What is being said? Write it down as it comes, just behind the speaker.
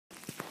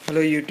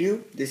Hello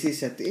YouTube, this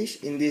is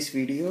Satish. In this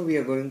video we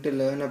are going to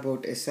learn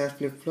about SR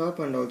flip-flop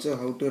and also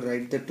how to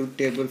write the truth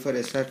table for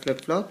SR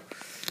flip-flop.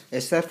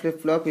 SR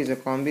flip-flop is a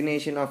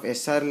combination of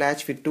SR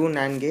latch with two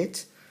NAND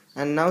gates,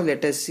 and now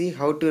let us see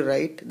how to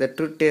write the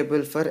truth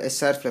table for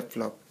SR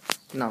flip-flop.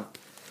 Now,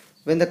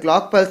 when the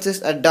clock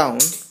pulses are down,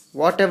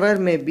 whatever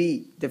may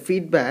be the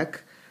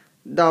feedback,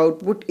 the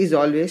output is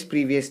always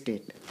previous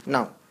state.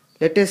 Now,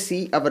 let us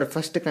see our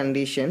first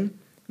condition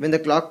when the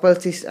clock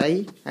pulse is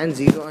high and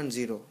 0 and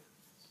 0.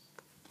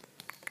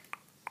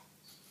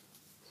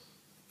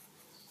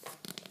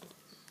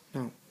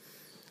 Now,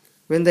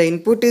 when the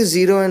input is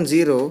 0 and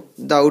 0,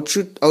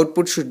 the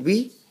output should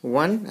be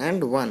 1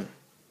 and 1.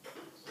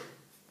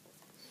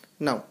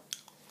 Now,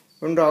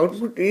 when the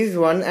output is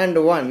 1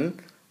 and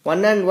 1,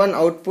 1 and 1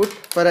 output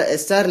for a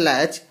SR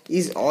latch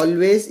is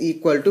always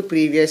equal to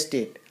previous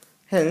state.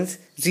 Hence,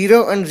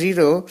 0 and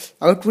 0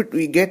 output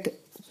we get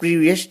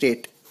previous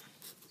state.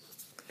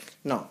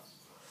 Now,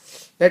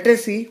 let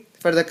us see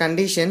for the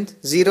conditions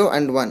 0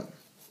 and 1.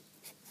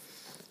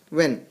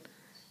 When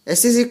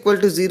S is equal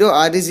to 0,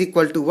 R is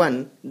equal to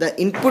 1, the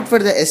input for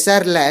the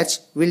SR latch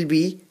will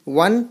be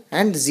 1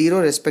 and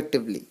 0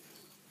 respectively.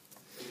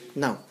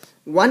 Now,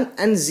 1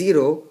 and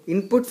 0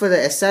 input for the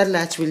SR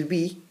latch will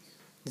be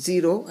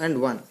 0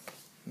 and 1.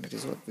 That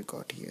is what we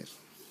got here.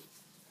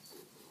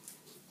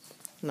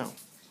 Now,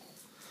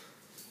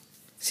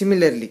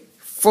 similarly,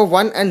 for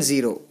 1 and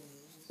 0,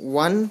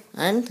 1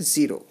 and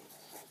 0.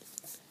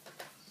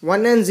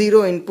 1 and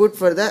 0 input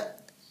for the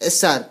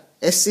SR.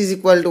 S is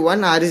equal to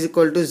 1, R is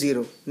equal to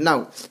 0.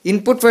 Now,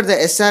 input for the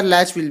SR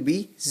latch will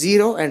be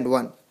 0 and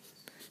 1.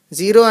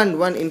 0 and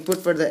 1 input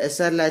for the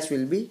SR latch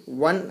will be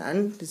 1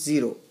 and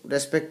 0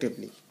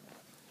 respectively.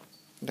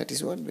 That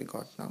is what we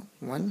got now.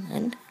 1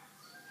 and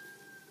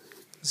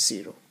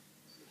 0.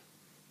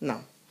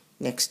 Now,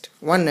 next,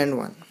 1 and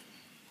 1.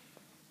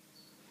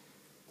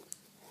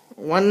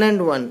 1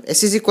 and 1.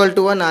 S is equal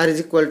to 1, R is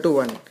equal to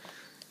 1.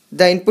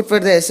 The input for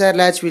the SR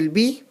latch will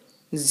be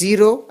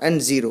 0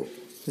 and 0.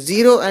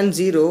 0 and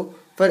 0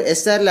 for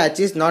SR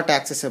latch is not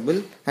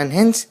accessible, and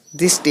hence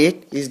this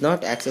state is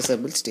not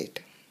accessible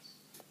state.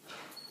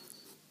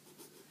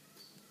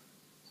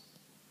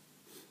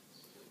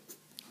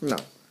 Now,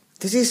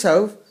 this is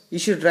how you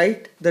should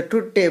write the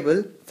truth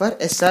table for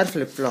SR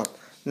flip-flop.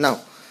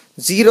 Now,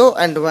 0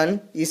 and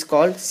 1 is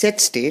called set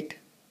state,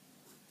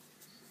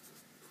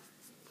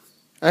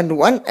 and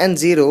 1 and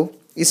 0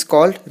 is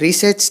called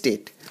reset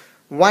state.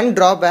 One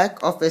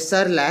drawback of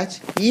SR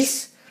latch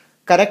is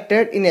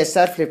corrected in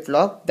SR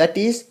flip-flop, that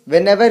is,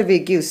 whenever we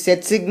give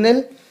set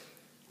signal,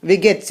 we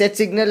get set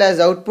signal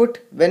as output.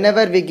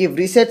 Whenever we give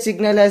reset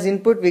signal as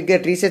input, we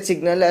get reset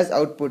signal as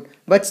output.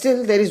 But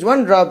still there is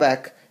one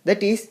drawback,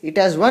 that is, it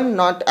has one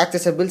not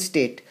accessible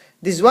state.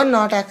 This one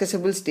not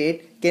accessible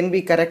state can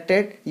be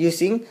corrected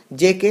using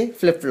JK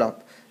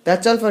flip-flop.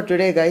 That's all for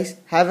today guys.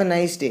 Have a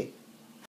nice day.